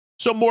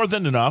 So more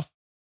than enough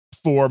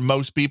for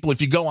most people.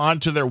 If you go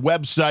onto their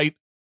website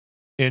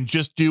and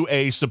just do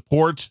a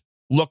support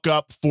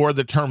lookup for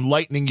the term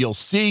Lightning, you'll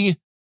see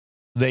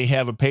they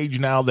have a page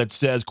now that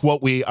says,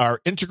 quote, "We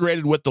are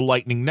integrated with the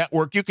Lightning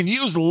Network. You can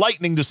use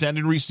Lightning to send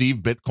and receive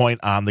Bitcoin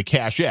on the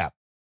Cash App.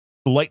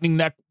 The Lightning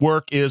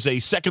Network is a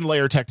second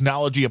layer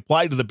technology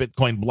applied to the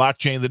Bitcoin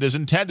blockchain that is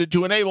intended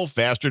to enable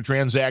faster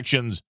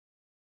transactions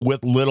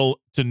with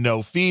little to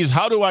no fees."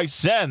 How do I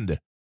send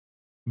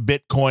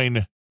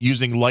Bitcoin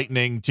using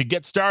Lightning? To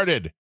get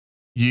started,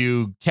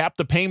 you tap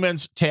the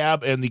Payments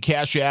tab in the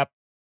Cash App,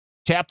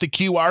 tap the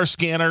QR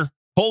scanner,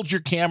 hold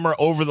your camera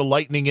over the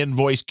Lightning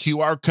invoice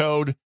QR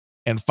code,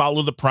 and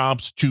follow the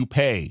prompts to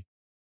pay.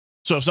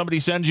 So if somebody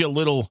sends you a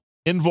little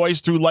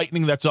invoice through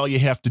Lightning, that's all you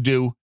have to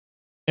do.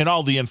 And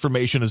all the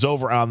information is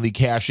over on the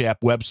Cash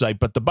App website.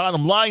 But the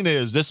bottom line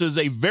is this is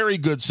a very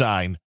good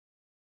sign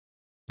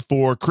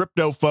for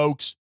crypto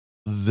folks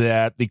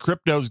that the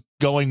crypto's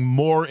going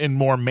more and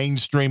more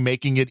mainstream,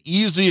 making it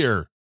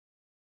easier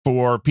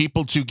for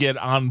people to get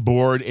on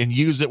board and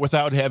use it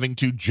without having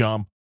to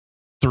jump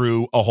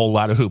through a whole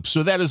lot of hoops.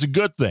 So that is a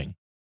good thing.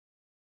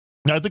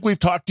 Now, I think we've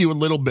talked to you a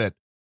little bit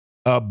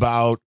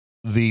about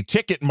the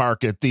ticket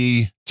market,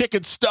 the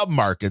ticket stub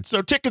market.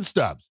 So ticket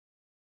stubs,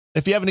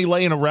 if you have any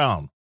laying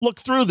around, look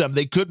through them.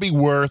 They could be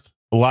worth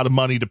a lot of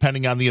money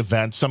depending on the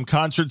event. Some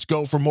concerts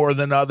go for more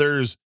than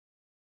others.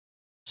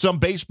 Some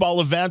baseball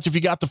events, if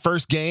you got the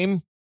first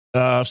game,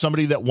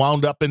 somebody that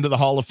wound up into the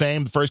Hall of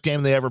Fame, the first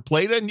game they ever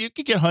played in, you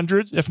could get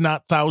hundreds, if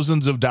not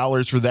thousands of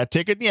dollars for that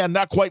ticket. Yeah,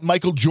 not quite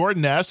Michael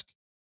Jordan-esque,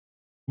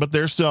 but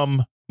there's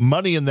some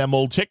money in them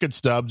old ticket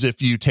stubs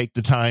if you take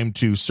the time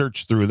to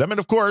search through them. And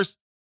of course,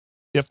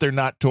 if they're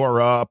not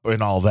tore up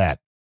and all that.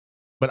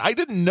 But I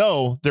didn't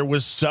know there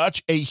was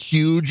such a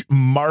huge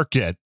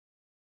market.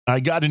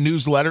 I got a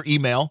newsletter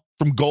email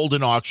from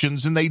Golden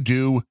Auctions, and they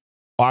do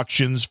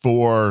auctions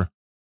for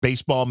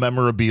baseball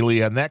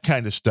memorabilia and that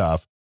kind of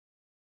stuff.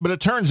 But it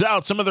turns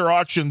out some of their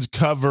auctions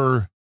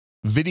cover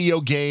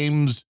video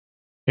games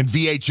and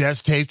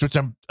VHS tapes, which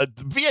the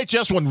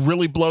VHS one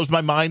really blows my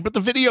mind, but the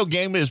video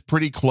game is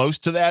pretty close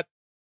to that.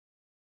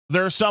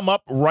 There are some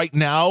up right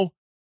now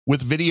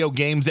with video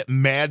games at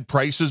mad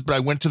prices, but I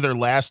went to their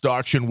last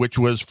auction, which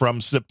was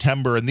from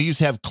September, and these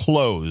have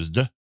closed,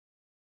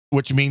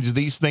 which means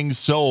these things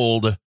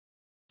sold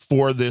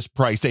for this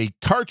price. A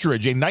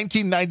cartridge, a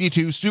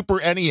 1992 Super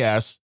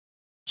NES,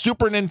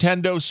 Super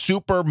Nintendo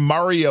Super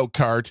Mario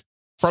Kart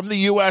from the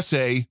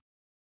USA,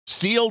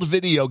 sealed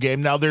video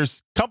game. Now,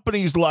 there's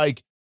companies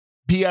like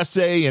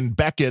PSA and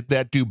Beckett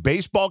that do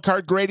baseball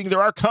card grading.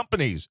 There are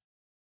companies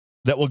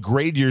that will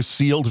grade your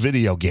sealed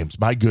video games.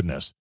 My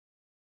goodness.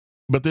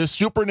 But this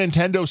Super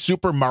Nintendo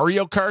Super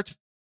Mario Kart,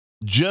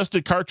 just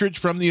a cartridge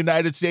from the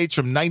United States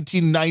from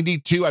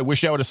 1992. I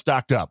wish I would have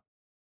stocked up.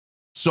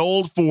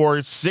 Sold for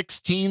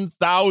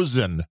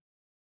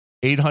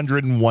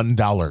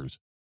 $16,801.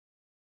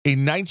 A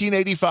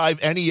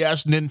 1985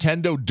 NES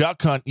Nintendo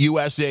Duck Hunt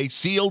USA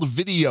sealed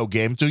video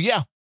game. So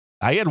yeah,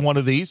 I had one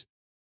of these.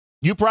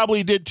 You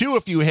probably did too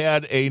if you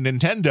had a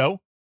Nintendo,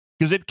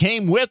 because it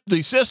came with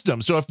the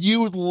system. So if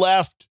you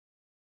left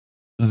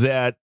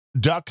that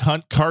Duck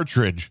Hunt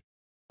cartridge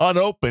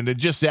unopened and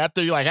just sat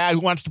there, you're like,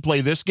 who wants to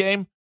play this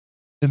game?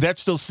 And that's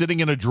still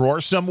sitting in a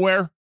drawer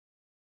somewhere.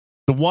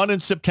 The one in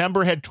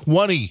September had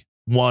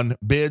 21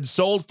 bids,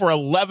 sold for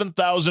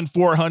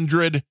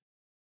 $11,400.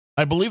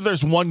 I believe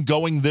there's one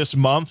going this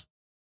month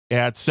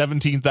at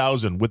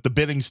 $17,000 with the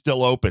bidding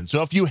still open.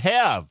 So if you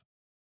have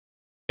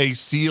a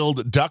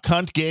sealed Duck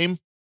Hunt game,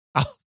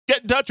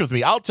 get in touch with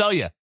me. I'll tell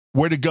you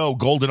where to go,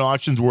 Golden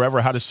Auctions,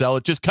 wherever, how to sell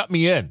it. Just cut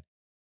me in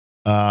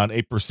on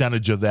a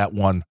percentage of that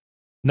one.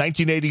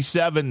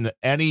 1987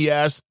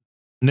 NES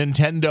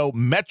Nintendo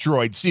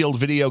Metroid sealed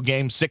video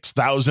game,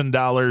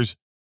 $6,000.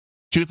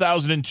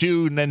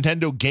 2002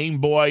 Nintendo Game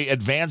Boy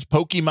Advance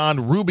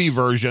Pokemon Ruby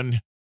version,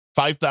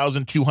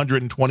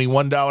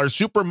 $5,221.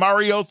 Super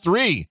Mario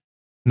 3,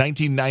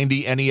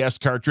 1990 NES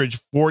cartridge,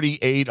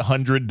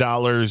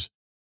 $4,800.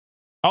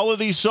 All of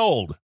these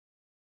sold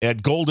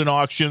at Golden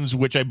Auctions,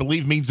 which I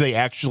believe means they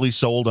actually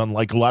sold,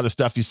 unlike a lot of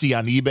stuff you see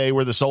on eBay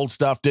where the sold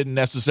stuff didn't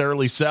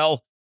necessarily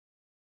sell.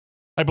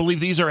 I believe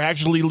these are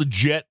actually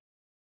legit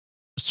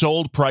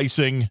sold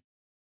pricing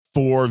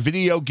for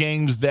video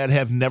games that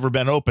have never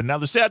been opened. Now,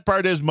 the sad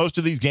part is most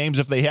of these games,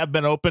 if they have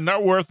been opened,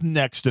 are worth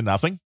next to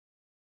nothing.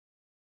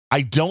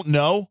 I don't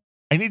know.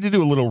 I need to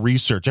do a little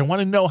research. I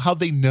want to know how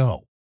they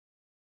know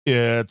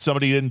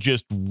somebody didn't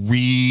just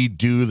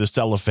redo the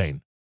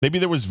cellophane. Maybe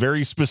there was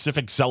very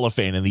specific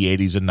cellophane in the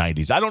 80s and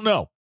 90s. I don't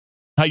know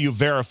how you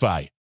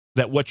verify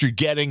that what you're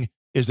getting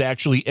is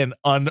actually an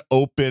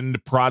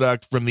unopened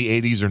product from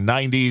the 80s or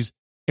 90s,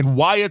 and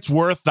why it's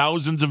worth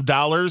thousands of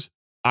dollars,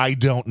 I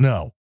don't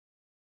know.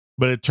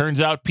 But it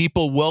turns out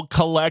people will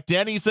collect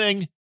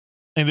anything,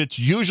 and it's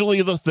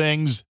usually the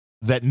things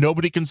that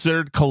nobody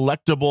considered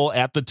collectible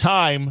at the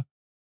time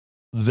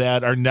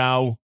that are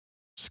now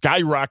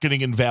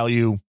skyrocketing in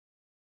value.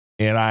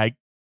 And I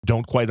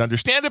don't quite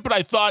understand it, but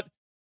I thought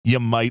you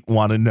might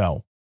want to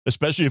know,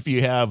 especially if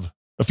you have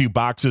a few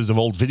boxes of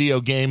old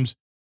video games.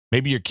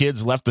 Maybe your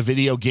kids left the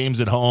video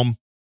games at home.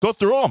 Go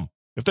through them.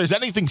 If there's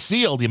anything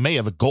sealed, you may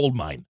have a gold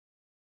mine.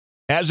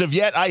 As of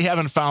yet, I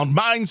haven't found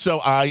mine, so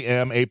I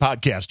am a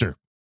podcaster.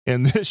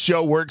 And this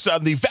show works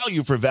on the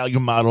value for value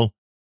model,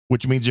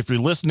 which means if you're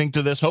listening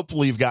to this,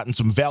 hopefully you've gotten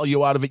some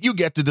value out of it. You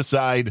get to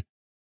decide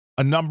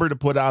a number to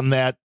put on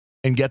that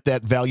and get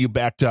that value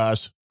back to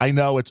us. I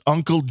know it's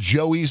Uncle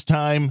Joey's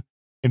time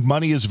and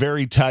money is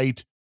very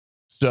tight.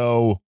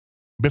 So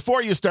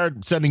before you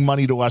start sending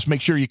money to us,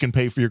 make sure you can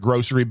pay for your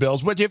grocery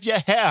bills. But if you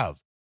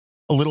have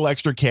a little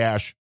extra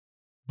cash,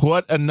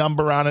 put a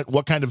number on it,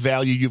 what kind of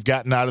value you've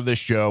gotten out of this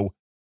show.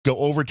 Go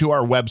over to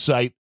our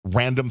website,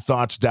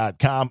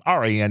 randomthoughts.com,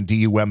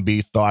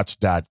 RANDUMB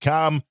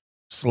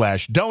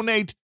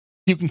thoughts.com/donate.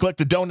 You can click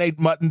the donate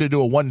button to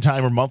do a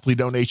one-time or monthly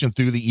donation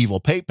through the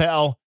evil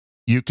PayPal.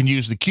 You can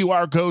use the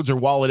QR codes or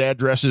wallet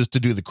addresses to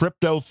do the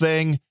crypto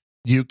thing.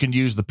 You can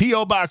use the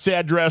P.O. Box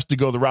address to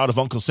go the route of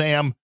Uncle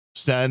Sam.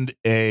 Send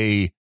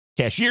a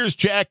cashier's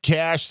check,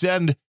 cash,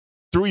 send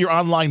through your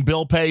online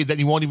bill pay. Then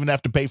you won't even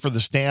have to pay for the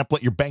stamp.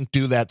 Let your bank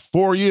do that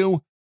for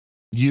you.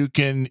 You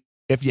can,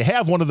 if you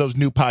have one of those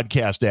new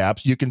podcast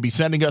apps, you can be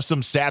sending us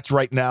some sats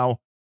right now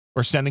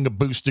or sending a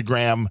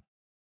Boostagram.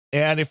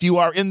 And if you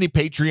are in the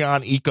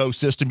Patreon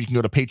ecosystem, you can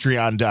go to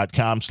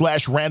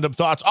patreon.com/random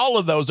thoughts. All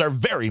of those are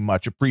very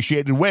much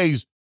appreciated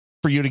ways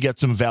for you to get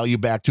some value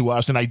back to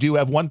us. And I do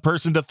have one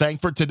person to thank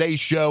for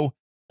today's show,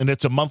 and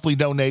it's a monthly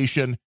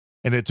donation,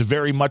 and it's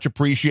very much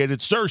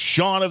appreciated. Sir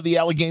Sean of the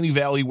Allegheny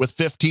Valley with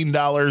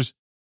 $15,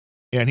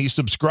 and he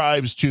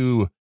subscribes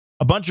to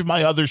a bunch of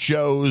my other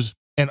shows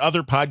and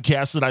other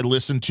podcasts that I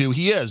listen to.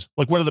 He is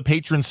like one of the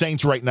patron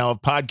saints right now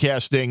of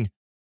podcasting,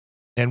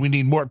 and we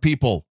need more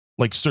people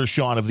like Sir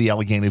Sean of the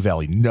Allegheny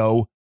Valley.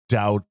 No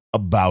doubt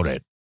about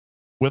it.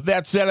 With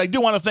that said, I do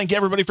want to thank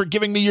everybody for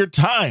giving me your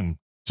time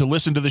to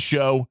listen to the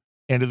show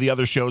and to the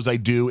other shows I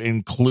do,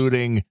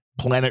 including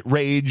Planet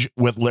Rage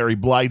with Larry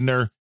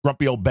Blydner,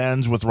 Grumpy Old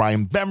Benz with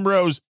Ryan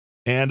Bemrose,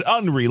 and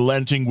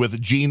Unrelenting with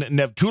Gene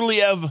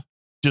Nevtuliev.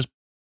 Just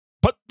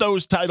put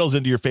those titles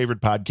into your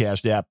favorite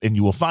podcast app and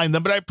you will find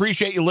them. But I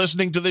appreciate you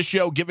listening to this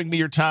show, giving me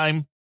your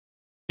time.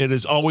 It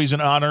is always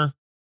an honor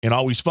and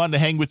always fun to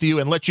hang with you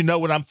and let you know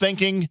what I'm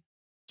thinking.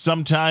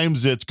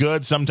 Sometimes it's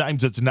good,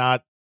 sometimes it's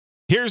not.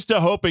 Here's to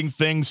hoping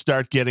things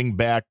start getting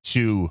back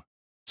to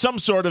some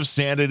sort of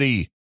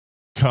sanity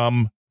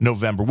come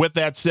November. With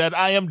that said,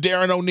 I am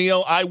Darren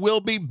O'Neill. I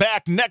will be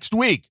back next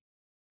week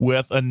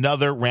with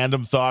another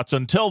Random Thoughts.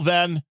 Until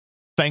then,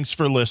 thanks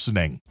for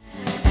listening.